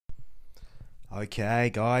Okay,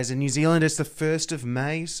 guys, in New Zealand it's the 1st of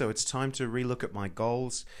May, so it's time to relook at my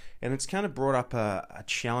goals. And it's kind of brought up a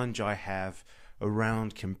challenge I have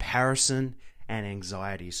around comparison and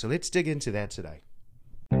anxiety. So let's dig into that today.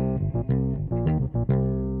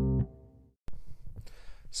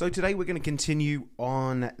 So today we're going to continue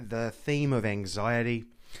on the theme of anxiety.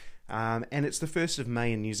 And it's the 1st of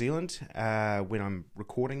May in New Zealand when I'm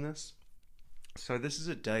recording this. So this is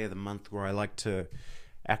a day of the month where I like to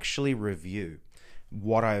actually review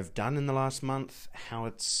what I've done in the last month, how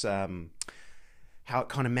it kind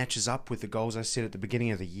of matches up with the goals I set at the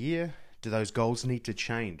beginning of the year. Do those goals need to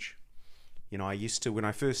change? You know, I used to, when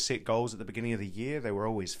I first set goals at the beginning of the year, they were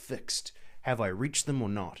always fixed. Have I reached them or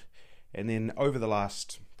not? And then over the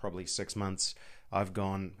last probably 6 months, I've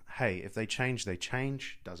gone, hey, if they change,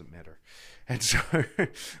 doesn't matter. And so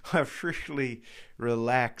I've really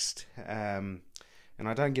relaxed, and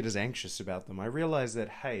I don't get as anxious about them. I realize that,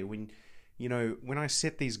 hey, when I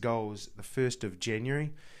set these goals the 1st of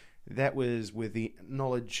January, that was with the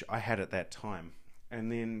knowledge I had at that time.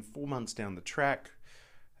 And then 4 months down the track,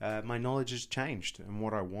 my knowledge has changed and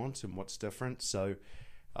what I want and what's different. So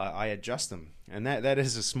I adjust them. And that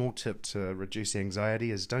is a small tip to reduce anxiety,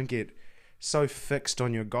 is don't get so fixed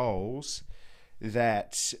on your goals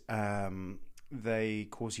that they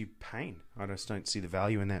cause you pain. I just don't see the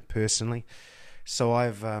value in that personally. So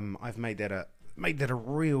I've made that a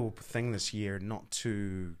real thing this year, not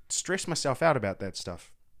to stress myself out about that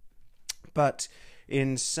stuff. But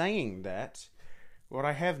in saying that, what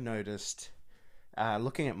I have noticed,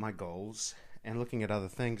 looking at my goals and looking at other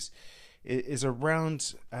things, is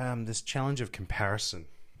around this challenge of comparison.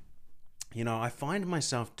 You know, I find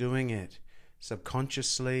myself doing it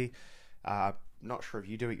subconsciously. Not sure if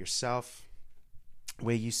you do it yourself,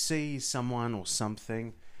 where you see someone or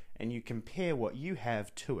something and you compare what you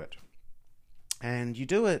have to it. And you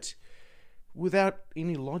do it without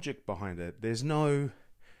any logic behind it. There's no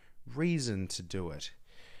reason to do it.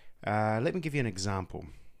 Let me give you an example.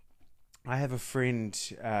 I have a friend,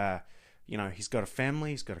 he's got a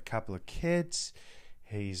family, he's got a couple of kids,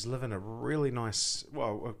 he's living a really nice,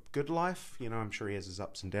 a good life. You know, I'm sure he has his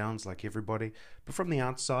ups and downs like everybody. But from the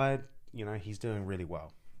outside, he's doing really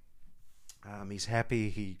well. He's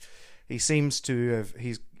happy. He seems to have,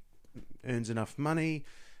 he's earns enough money.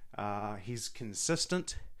 He's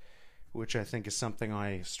consistent, which I think is something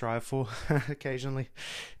I strive for occasionally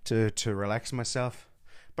to relax myself.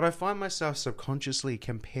 But I find myself subconsciously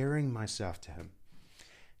comparing myself to him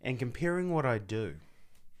and comparing what I do.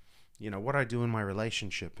 What I do in my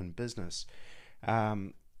relationship and business. Trying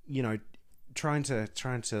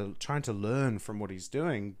to learn from what he's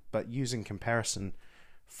doing, but using comparison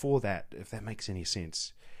for that, if that makes any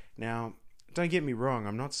sense. Now, don't get me wrong,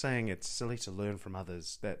 I'm not saying it's silly to learn from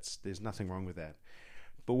others. There's nothing wrong with that.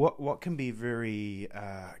 But what can be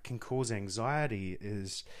can cause anxiety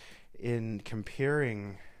is in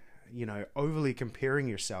comparing, overly comparing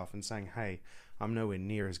yourself and saying, hey, I'm nowhere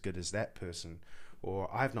near as good as that person,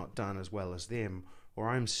 or I've not done as well as them, or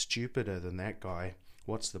I'm stupider than that guy.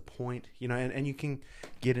 What's the point? And you can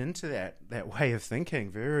get into that way of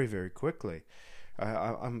thinking very, very quickly.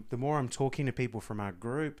 The more I'm talking to people from our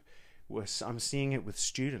group, I'm seeing it with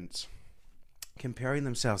students comparing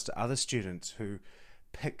themselves to other students who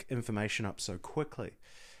pick information up so quickly,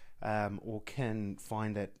 or can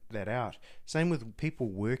find that out. Same with people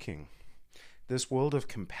working. This world of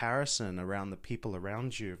comparison around the people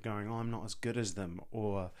around you, of going, oh, I'm not as good as them,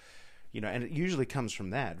 or, and it usually comes from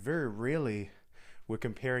that. Very rarely we're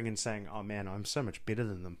comparing and saying, oh man, I'm so much better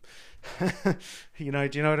than them. Do you know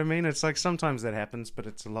what I mean? It's like sometimes that happens, but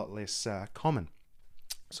it's a lot less common.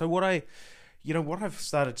 So what I've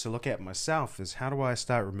started to look at myself is, how do I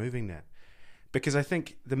start removing that? Because I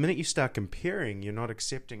think the minute you start comparing, you're not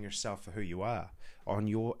accepting yourself for who you are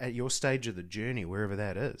at your stage of the journey, wherever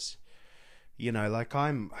that is.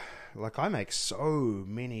 I make so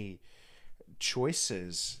many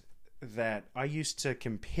choices that I used to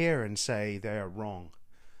compare and say they are wrong,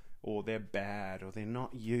 or they're bad, or they're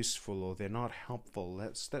not useful, or they're not helpful.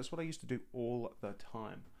 That's what I used to do all the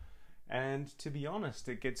time. And to be honest,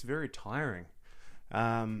 it gets very tiring,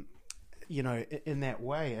 in that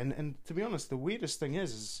way. And to be honest, the weirdest thing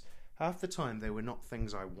is half the time they were not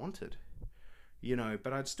things I wanted,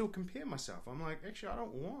 but I'd still compare myself. I'm like, actually, I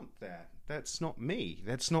don't want that. That's not me.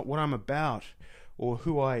 That's not what I'm about, or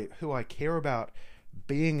who I care about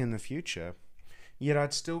being in the future. Yet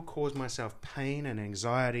I'd still cause myself pain and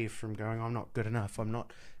anxiety from going, I'm not good enough. I'm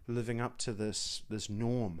not living up to this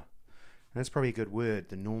norm. That's probably a good word,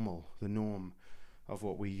 the norm of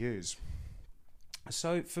what we use.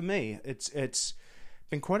 So for me, it's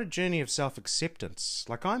been quite a journey of self-acceptance.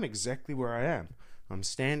 Like, I'm exactly where I am. I'm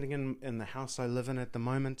standing in the house I live in at the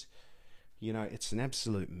moment. You know, it's an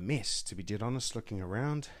absolute mess, to be dead honest, looking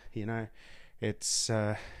around. You know, it's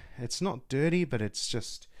not dirty, but it's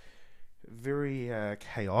just very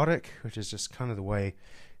chaotic, which is just kind of the way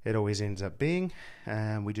it always ends up being.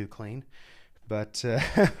 We do clean, but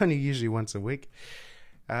only usually once a week.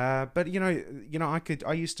 But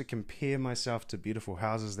I used to compare myself to beautiful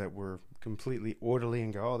houses that were completely orderly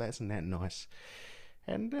and go, oh, that's not that nice.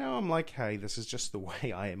 And now I'm like, hey, this is just the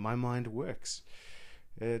way my mind works.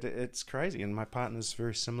 It's crazy, and my partner's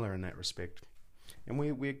very similar in that respect. And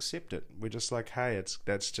we accept it. We're just like, hey,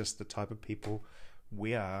 that's just the type of people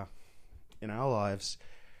we are in our lives,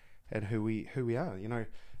 and who we are. You know,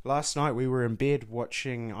 last night we were in bed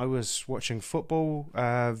I was watching football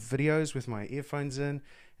videos with my earphones in,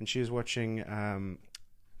 and she was watching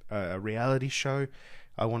a reality show.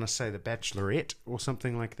 I want to say The Bachelorette or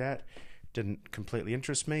something like that. Didn't completely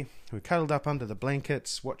interest me. We cuddled up under the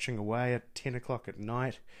blankets, watching away at 10 o'clock at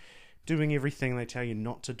night, doing everything they tell you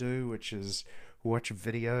not to do, which is watch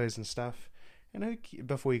videos and stuff. And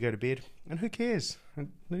before you go to bed, and who cares?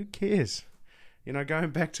 And who cares? You know,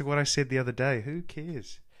 going back to what I said the other day, who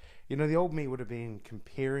cares? You know, the old me would have been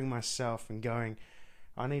comparing myself and going,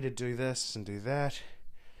 I need to do this and do that.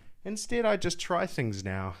 Instead, I just try things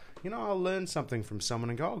now. You know, I'll learn something from someone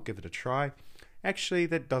and go, I'll give it a try. Actually,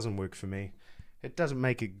 that doesn't work for me. It doesn't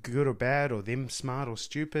make it good or bad or them smart or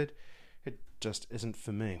stupid. It just isn't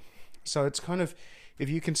for me. So it's kind of, if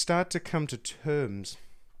you can start to come to terms,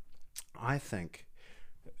 I think,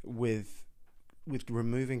 with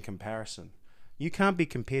removing comparison. You can't be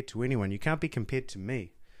compared to anyone. You can't be compared to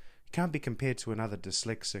me. You can't be compared to another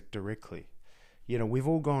dyslexic directly. You know, we've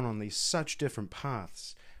all gone on these such different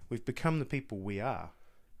paths. We've become the people we are.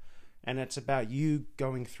 And it's about you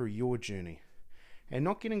going through your journey and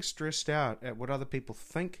not getting stressed out at what other people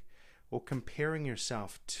think or comparing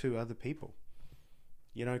yourself to other people.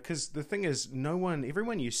 You know, because the thing is,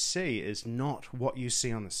 everyone you see is not what you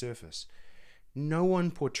see on the surface. No one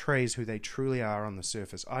portrays who they truly are on the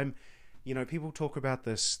surface. You know, people talk about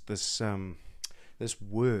this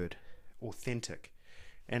word, authentic.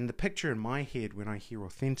 And the picture in my head when I hear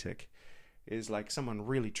authentic is like someone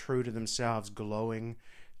really true to themselves, glowing.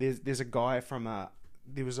 There's a guy from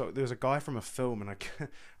there was a guy from a film, and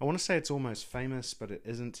I want to say it's almost famous, but it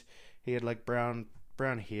isn't. He had like brown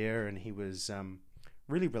hair, and he was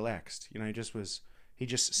really relaxed. You know, he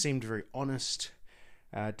just seemed very honest.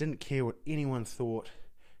 Didn't care what anyone thought.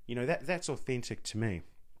 You know, that's authentic to me.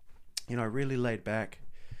 You know, really laid back.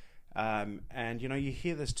 And you know, you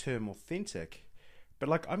hear this term authentic, but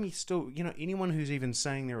like, still, you know, anyone who's even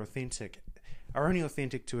saying they're authentic are only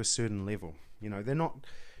authentic to a certain level. You know, they're not.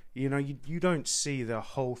 You know, you don't see the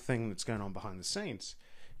whole thing that's going on behind the scenes.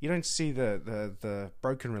 You don't see the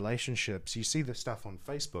broken relationships. You see the stuff on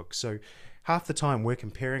Facebook. So half the time we're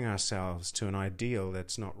comparing ourselves to an ideal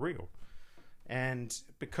that's not real. And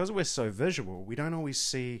because we're so visual, we can't always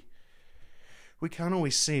see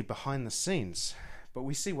behind the scenes. But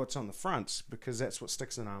we see what's on the front because that's what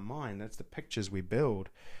sticks in our mind. That's the pictures we build.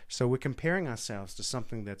 So we're comparing ourselves to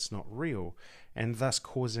something that's not real and thus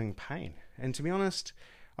causing pain. And to be honest,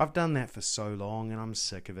 I've done that for so long and I'm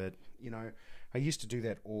sick of it. You know, I used to do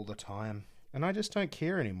that all the time and I just don't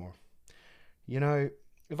care anymore. You know,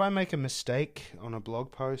 if I make a mistake on a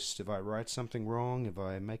blog post, if I write something wrong, if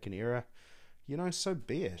I make an error, you know, so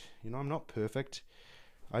be it. You know, I'm not perfect.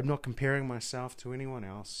 I'm not comparing myself to anyone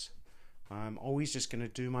else. I'm always just going to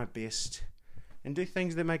do my best and do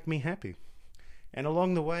things that make me happy. And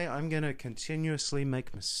along the way, I'm going to continuously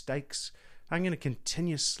make mistakes. I'm going to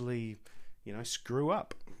continuously, you know, screw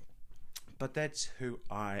up. But that's who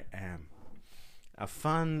I am. A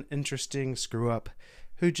fun, interesting screw up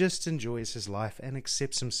who just enjoys his life and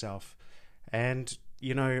accepts himself and,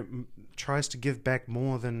 you know, tries to give back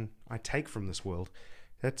more than I take from this world.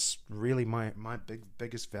 That's really my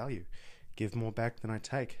biggest value. Give more back than I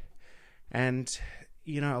take. And,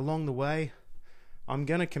 you know, along the way, I'm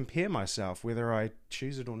going to compare myself, whether I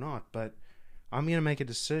choose it or not, but I'm going to make a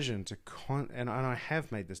decision and I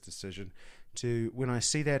have made this decision to, when I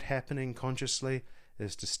see that happening consciously,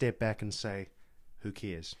 is to step back and say, who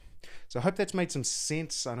cares? So I hope that's made some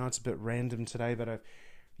sense. I know it's a bit random today, but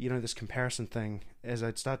this comparison thing, as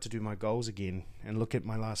I'd start to do my goals again and look at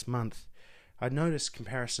my last month, I'd notice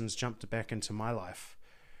comparisons jumped back into my life.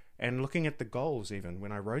 And looking at the goals even,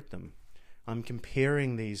 when I wrote them, I'm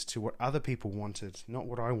comparing these to what other people wanted, not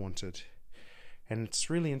what I wanted. And it's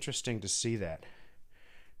really interesting to see that.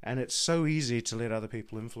 And it's so easy to let other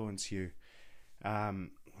people influence you.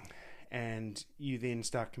 And you then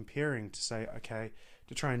start comparing to say, okay,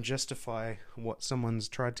 to try and justify what someone's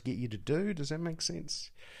tried to get you to do. Does that make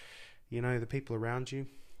sense? You know, the people around you.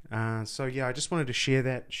 So yeah, I just wanted to share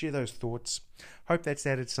those thoughts. Hope that's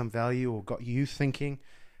added some value or got you thinking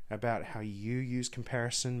about how you use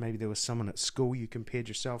comparison. Maybe there was someone at school you compared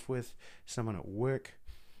yourself with, someone at work.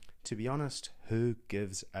 To be honest, who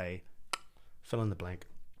gives a fill in the blank?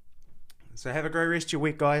 So have a great rest of your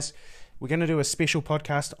week, guys. We're going to do a special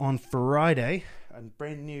podcast on Friday, a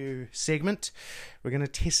brand new segment we're going to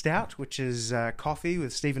test out, which is coffee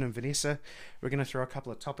with Stephen and Vanessa. We're going to throw a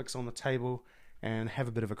couple of topics on the table and have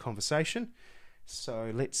a bit of a conversation.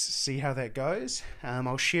 So let's see how that goes.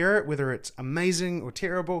 I'll share it, whether it's amazing or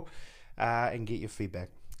terrible, and get your feedback.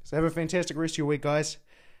 So have a fantastic rest of your week, guys.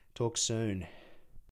 Talk soon.